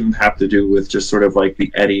 Many of them have to do with just sort of like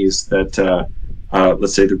the eddies that,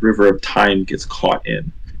 let's say, the River of Time gets caught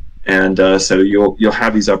in. And so you'll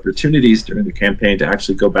have these opportunities during the campaign to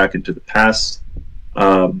actually go back into the past.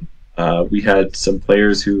 We had some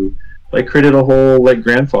players who like created a whole like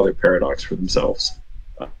grandfather paradox for themselves,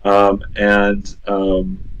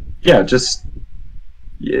 Yeah, just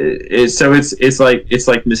it's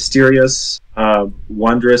like mysterious,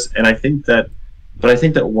 wondrous, and I think that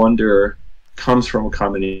wonder comes from a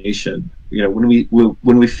combination. You know,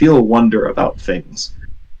 when we feel wonder about things,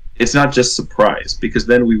 it's not just surprise, because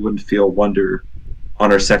then we wouldn't feel wonder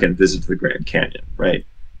on our second visit to the Grand Canyon, right?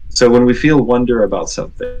 So when we feel wonder about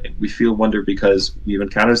something, we feel wonder because we've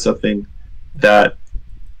encountered something that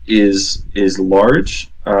is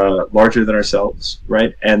large, larger than ourselves,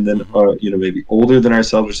 right? And then maybe older than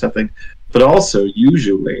ourselves or something. But also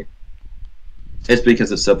usually it's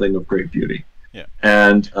because it's something of great beauty. Yeah.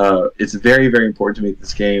 And it's very, very important to make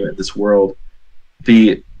this game and this world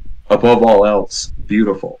be, above all else,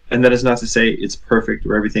 beautiful. And that is not to say it's perfect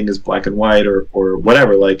or everything is black and white or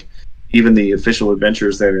whatever. Like, even the official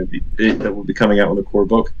adventures that will be coming out in the core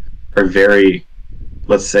book are very,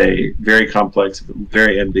 let's say, very complex,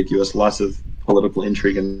 very ambiguous, lots of political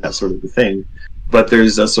intrigue and that sort of a thing. But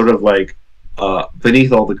there's a sort of like,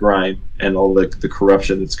 beneath all the grime and all the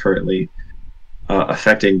corruption that's currently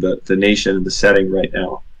affecting the nation and the setting right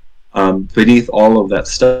now, beneath all of that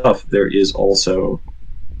stuff, there is also,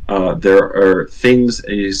 there are things,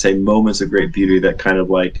 you say, moments of great beauty that kind of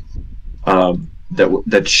like,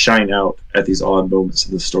 that shine out at these odd moments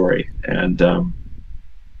in the story. And I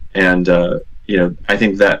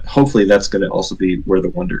think that hopefully that's going to also be where the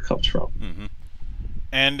wonder comes from. Mm-hmm.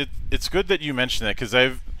 And it's good that you mentioned that, because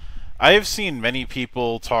I have seen many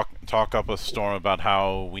people talk up a storm about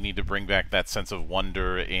how we need to bring back that sense of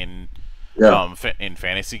wonder in in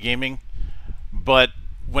fantasy gaming. But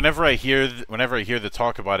whenever I hear the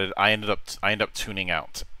talk about it, I end up tuning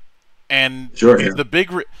out. And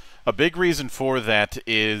a big reason for that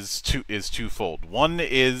is twofold. One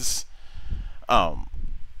is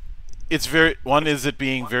it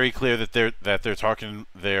being very clear that they're talking,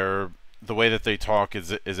 the way that they talk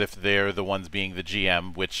is as if they're the ones being the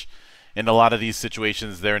GM, which in a lot of these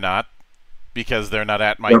situations they're not, because they're not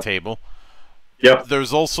at my table. Yep.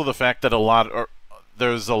 There's also the fact that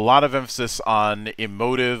there's a lot of emphasis on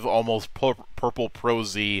emotive, almost purple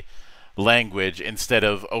prosy language instead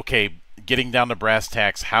of, okay, getting down to brass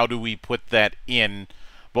tacks, how do we put that in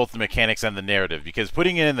both the mechanics and the narrative? Because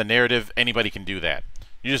putting it in the narrative, anybody can do that.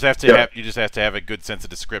 You just have to have a good sense of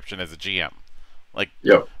description as a GM.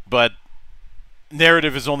 But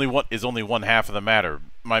narrative is only one half of the matter.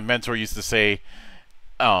 My mentor used to say,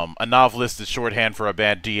 a novelist is shorthand for a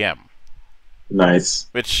bad DM. Nice.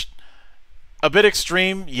 Which, a bit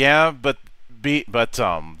extreme, yeah, but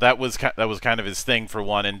that was kind of his thing, for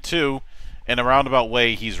one, and two, in a roundabout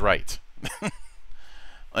way, he's right.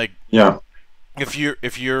 Like, yeah, if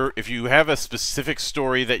you have a specific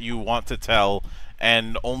story that you want to tell,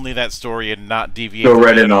 and only that story, and not deviate go from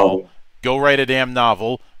write it a at novel. all, go write a damn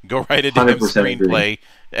novel. Go write a damn screenplay,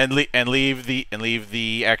 and leave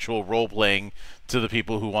the actual role playing to the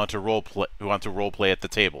people who want to role play at the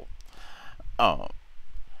table.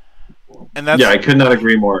 And that's, I could not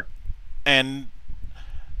agree more. And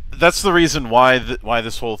that's the reason why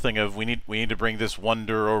this whole thing of we need to bring this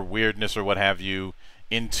wonder or weirdness or what have you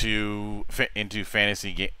into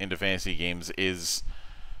fantasy games is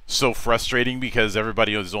so frustrating, because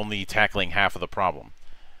everybody is only tackling half of the problem.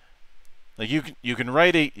 Like, you can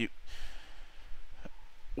write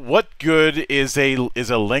what good is a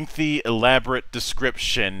lengthy, elaborate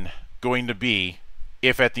description going to be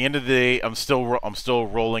if at the end of the day I'm still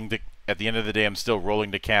rolling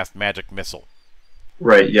to cast magic missile?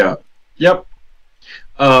 Right. Yeah. Yep.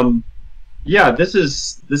 Yeah. This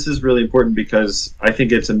is really important, because I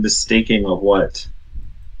think it's a mistaking of what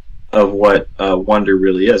wonder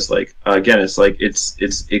really is. Like, again, it's like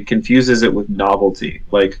it confuses it with novelty.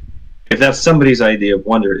 Like, if that's somebody's idea of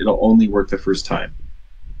wonder, it'll only work the first time.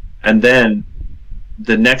 And then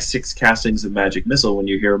the next 6 castings of Magic Missile, when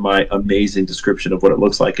you hear my amazing description of what it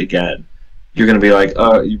looks like again, you're going to be like,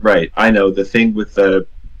 oh, right, I know, the thing with the...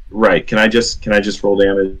 Right, can I just roll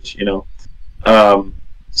damage, you know?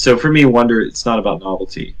 So for me, wonder, it's not about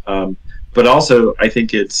novelty. But also, I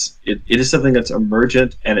think it is something that's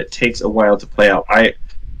emergent, and it takes a while to play out. I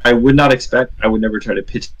would never try to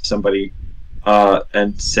pitch somebody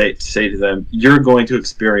and say to them, you're going to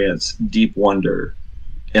experience deep wonder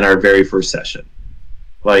in our very first session.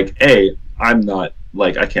 Like, A, I'm not,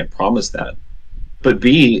 like, I can't promise that. But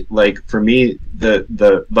B, like, for me,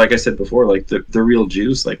 the like I said before, like, the real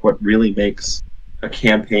juice, like, what really makes a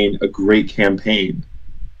campaign a great campaign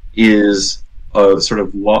is a sort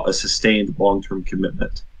of a sustained long-term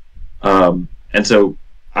commitment. And so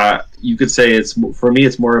you could say for me,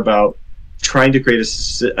 it's more about trying to create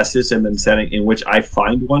a system and setting in which I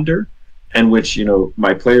find wonder, and which, you know,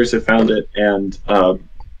 my players have found it, and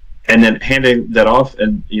and then handing that off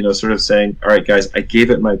and, you know, sort of saying, all right, guys, I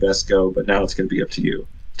gave it my best go, but now it's going to be up to you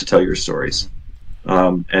to tell your stories.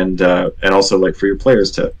 And also, like, for your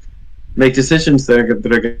players to make decisions that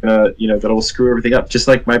are gonna, you know, that'll screw everything up, just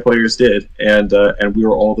like my players did, and we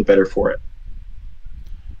were all the better for it.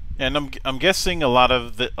 And I'm guessing a lot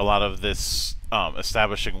of this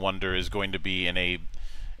establishing wonder is going to be in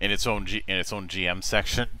its own GM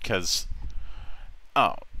section, because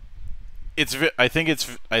I think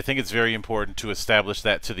it's very important to establish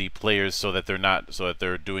that to the players, so that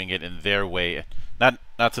they're doing it in their way, not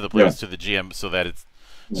to the players, to the GM, so that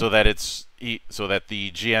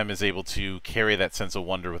the GM is able to carry that sense of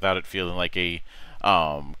wonder without it feeling like a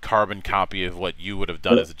carbon copy of what you would have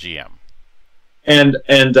done as a GM. And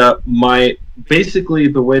basically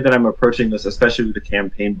the way that I'm approaching this, especially with the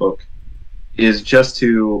campaign book, is just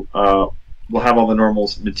to we'll have all the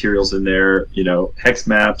normal materials in there, you know, hex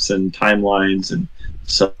maps and timelines and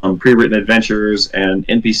some pre-written adventures and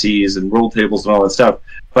NPCs and role tables and all that stuff.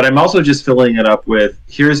 But I'm also just filling it up with,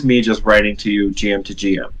 here's me just writing to you, GM to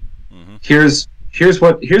GM. Here's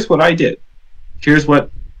what I did. Here's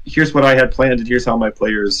what I had planned, and here's how my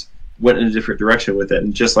players went in a different direction with it.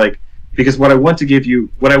 And just like, because what I want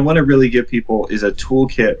to really give people is a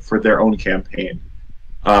toolkit for their own campaign.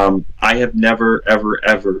 I have never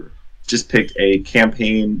ever just picked a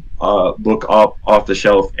campaign book off the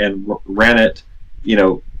shelf and ran it, you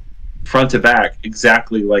know, front to back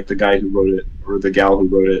exactly like the guy who wrote it or the gal who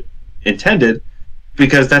wrote it intended,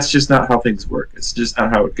 because that's just not how things work. It's just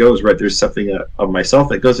not how it goes, right? There's something of myself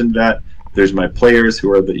that goes into that. There's my players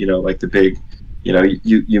who are the, you know, like the big, you know,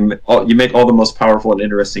 you make all the most powerful and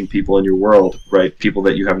interesting people in your world, right? People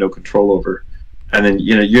that you have no control over, and then,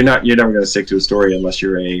 you know, you're never going to stick to a story unless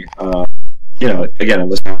you're a, you know, again,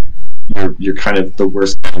 unless you're kind of the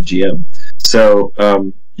worst kind of GM. So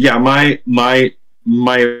yeah, my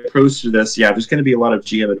approach to this, yeah, there's going to be a lot of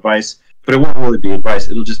GM advice, but it won't really be advice.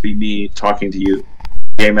 It'll just be me talking to you,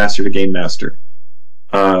 game master to game master.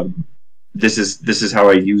 This is how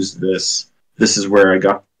I used this. This is where I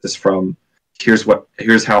got this from. Here's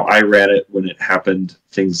how I ran it when it happened.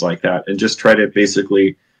 Things like that, and just try to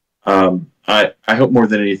basically, I hope more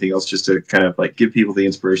than anything else, just to kind of like give people the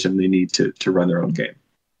inspiration they need to run their own game.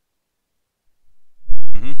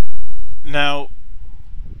 Now,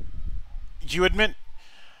 you had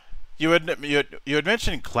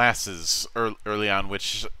mentioned classes early on,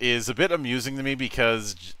 which is a bit amusing to me,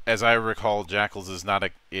 because, as I recall, Jackals is not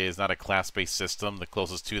a class-based system. The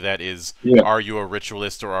closest to that is, are you a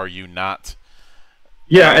ritualist or are you not?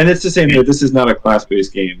 Yeah, and it's the same here. This is not a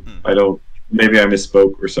class-based game. Maybe I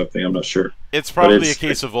misspoke or something. I'm not sure. It's probably a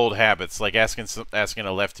case of old habits, like asking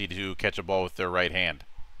a lefty to catch a ball with their right hand.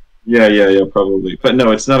 Yeah, probably. But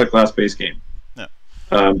no, it's not a class-based game. No.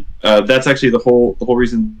 That's actually the whole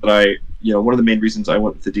reason that one of the main reasons I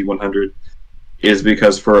went with the D100 is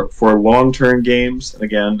because for long-term games, and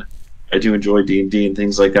again, I do enjoy D&D and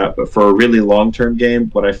things like that, but for a really long-term game,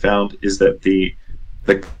 what I found is that the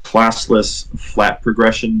classless flat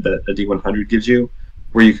progression that a D100 gives you,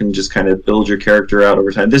 where you can just kind of build your character out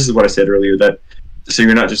over time. This is what I said earlier, that so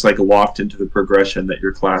you're not just like locked into the progression that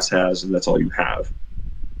your class has and that's all you have.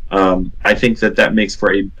 I think that makes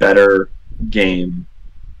for a better game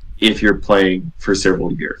if you're playing for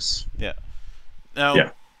several years. Yeah.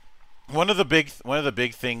 Now, one of the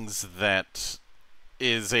big things that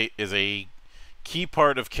is a key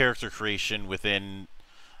part of character creation within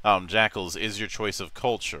Jackals is your choice of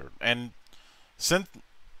culture, and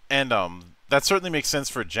that certainly makes sense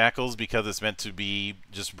for Jackals, because it's meant to be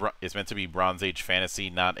Bronze Age fantasy,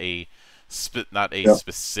 not a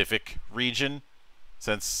specific region.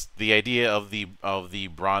 Since the idea of the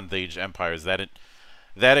Bronze Age Empire is that it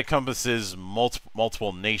encompasses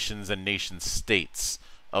multiple nations and nation states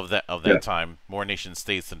of that time, more nation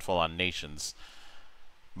states than full-on nations.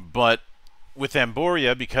 But with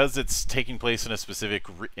Amboria, because it's taking place in a specific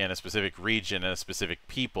region and a specific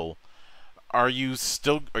people, are you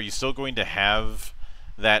still going to have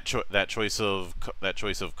that choice of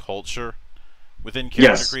culture within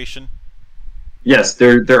character creation? Yes,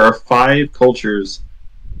 there are 5 cultures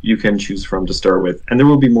you can choose from to start with, and there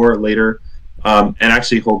will be more later, and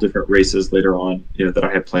actually whole different races later on, that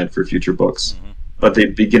I have planned for future books. Mm-hmm. But the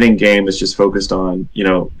beginning game is just focused on,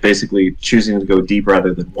 basically choosing to go deep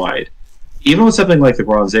rather than wide. Even with something like the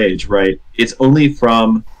Bronze Age, right? It's only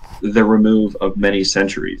from the remove of many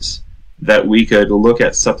centuries that we could look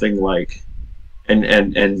at something like,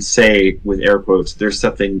 and say with air quotes, there's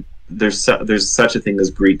such a thing as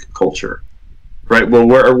Greek culture. Right. Well,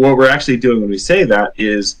 what we're actually doing when we say that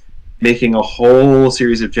is making a whole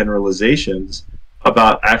series of generalizations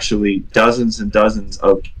about actually dozens and dozens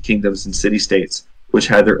of kingdoms and city-states, which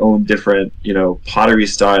had their own different, pottery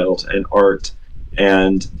styles and art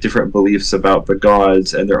and different beliefs about the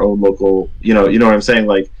gods and their own local, you know what I'm saying?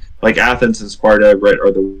 Like Athens and Sparta, right,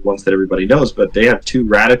 are the ones that everybody knows, but they have two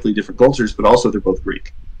radically different cultures, but also they're both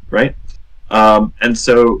Greek, right? And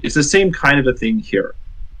so it's the same kind of a thing here.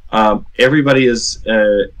 Everybody is,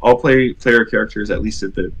 all player characters, at least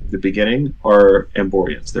at the beginning, are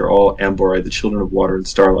Amborians. They're all Amboria, the children of water and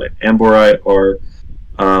Starlight. Amboria are,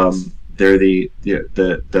 they're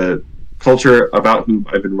the culture about whom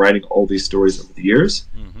I've been writing all these stories over the years.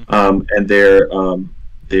 And they're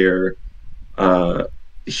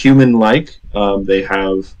human-like. They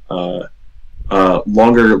have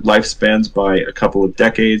longer lifespans by a couple of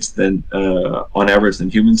decades than, on average, than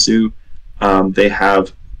humans do. They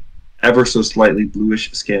have ever so slightly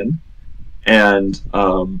bluish skin, and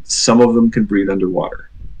some of them can breathe underwater.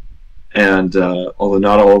 And although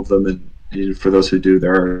not all of them, and for those who do,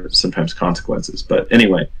 there are sometimes consequences. But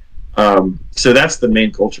anyway, so that's the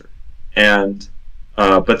main culture. And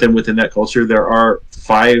but then within that culture, there are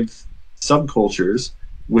 5 subcultures,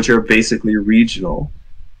 which are basically regional.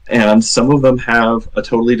 And some of them have a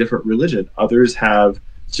totally different religion. Others have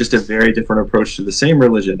just a very different approach to the same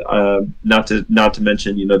religion. Not to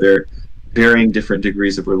mention, they're varying different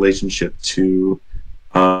degrees of relationship to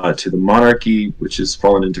the monarchy, which has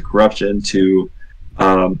fallen into corruption, to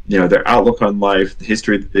their outlook on life, the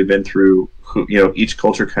history that they've been through. Each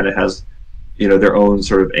culture kind of has their own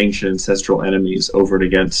sort of ancient ancestral enemies over and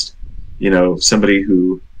against somebody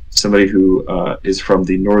who is from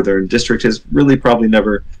the northern district has really probably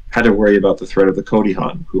never had to worry about the threat of the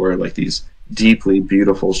Kodihan, who are like these deeply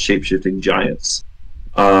beautiful shape-shifting giants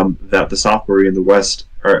that the Softbury in the West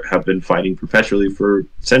have been fighting perpetually for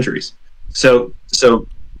centuries. So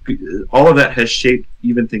all of that has shaped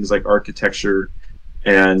even things like architecture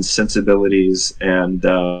and sensibilities and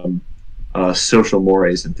social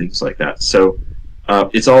mores and things like that. So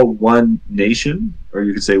it's all one nation, or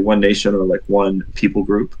you could say one nation or like one people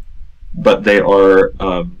group, but they are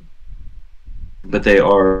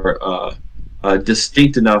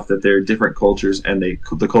distinct enough that they're different cultures, and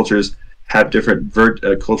the cultures have different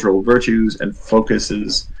cultural virtues and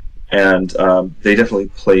focuses, and they definitely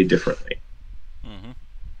play differently.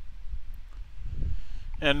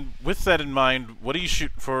 And with that in mind, what do you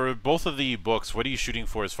shoot for both of the books? What are you shooting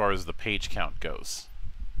for as far as the page count goes?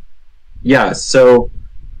 Yeah, so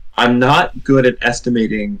I'm not good at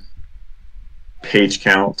estimating page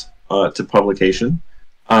count to publication.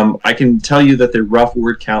 I can tell you that the rough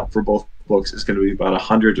word count for both books is going to be about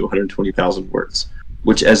 100 to 120,000 words,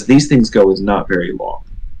 which, as these things go, is not very long.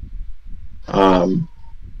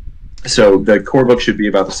 So the core book should be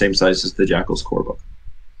about the same size as the Jackal's core book.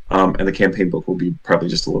 And the campaign book will be probably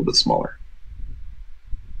just a little bit smaller.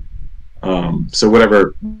 So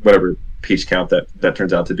whatever page count that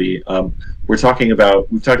turns out to be. We've talked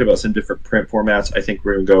about some different print formats. I think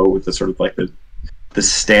we're going to go with the sort of like the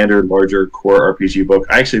standard larger core RPG book.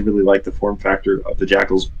 I actually really like the form factor of the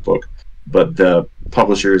Jackal's book, but the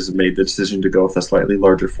publishers made the decision to go with a slightly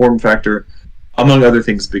larger form factor, among other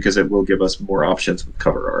things because it will give us more options with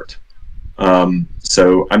cover art.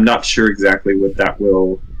 So I'm not sure exactly what that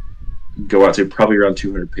will go out to, probably around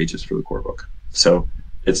 200 pages for the core book. So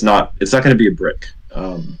it's not going to be a brick.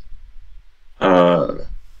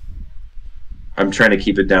 I'm trying to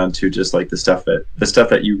keep it down to just like the stuff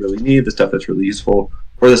that you really need, the stuff that's really useful,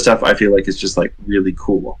 or the stuff I feel like is just like really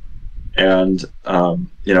cool. And and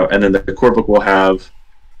then the core book will have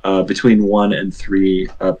between 1 and 3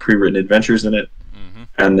 pre-written adventures in it,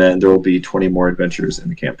 and then there will be 20 more adventures in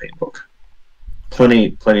the campaign book.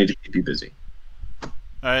 Plenty to keep you busy.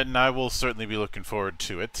 And I will certainly be looking forward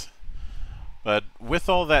to it. But with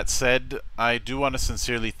all that said, I do want to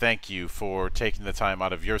sincerely thank you for taking the time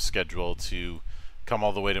out of your schedule to come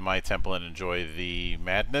all the way to my temple and enjoy the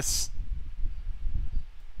madness.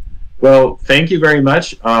 Well, thank you very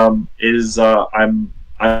much. I'm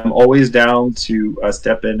always down to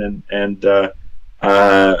step in and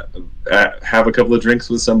have a couple of drinks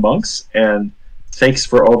with some monks. And thanks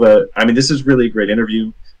for all the. I mean, this is really a great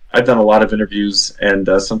interview. I've done a lot of interviews, and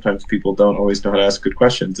sometimes people don't always know how to ask good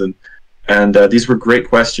questions. And these were great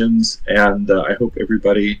questions, and I hope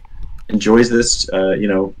everybody enjoys this.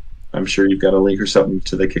 I'm sure you've got a link or something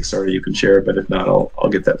to the Kickstarter you can share, but if not, I'll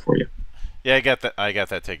get that for you. Yeah, I got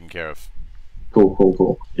that taken care of.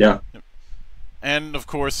 Cool. Yeah. And of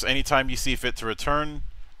course, anytime you see fit to return,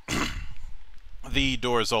 the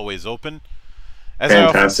door is always open. As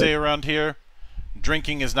Fantastic. I often say around here,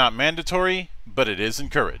 drinking is not mandatory, but it is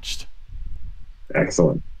encouraged.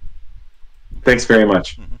 Excellent. Thanks very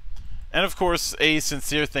much. And of course, a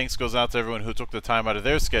sincere thanks goes out to everyone who took the time out of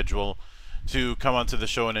their schedule to come onto the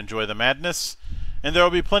show and enjoy the madness. And there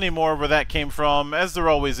will be plenty more where that came from, as there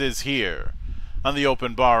always is here, on the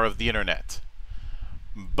open bar of the internet.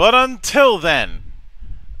 But until then,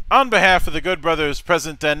 on behalf of the good brothers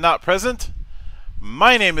present and not present,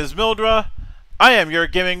 my name is Mildra, I am your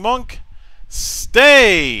gaming monk.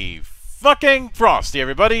 Stay fucking frosty,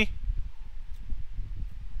 everybody!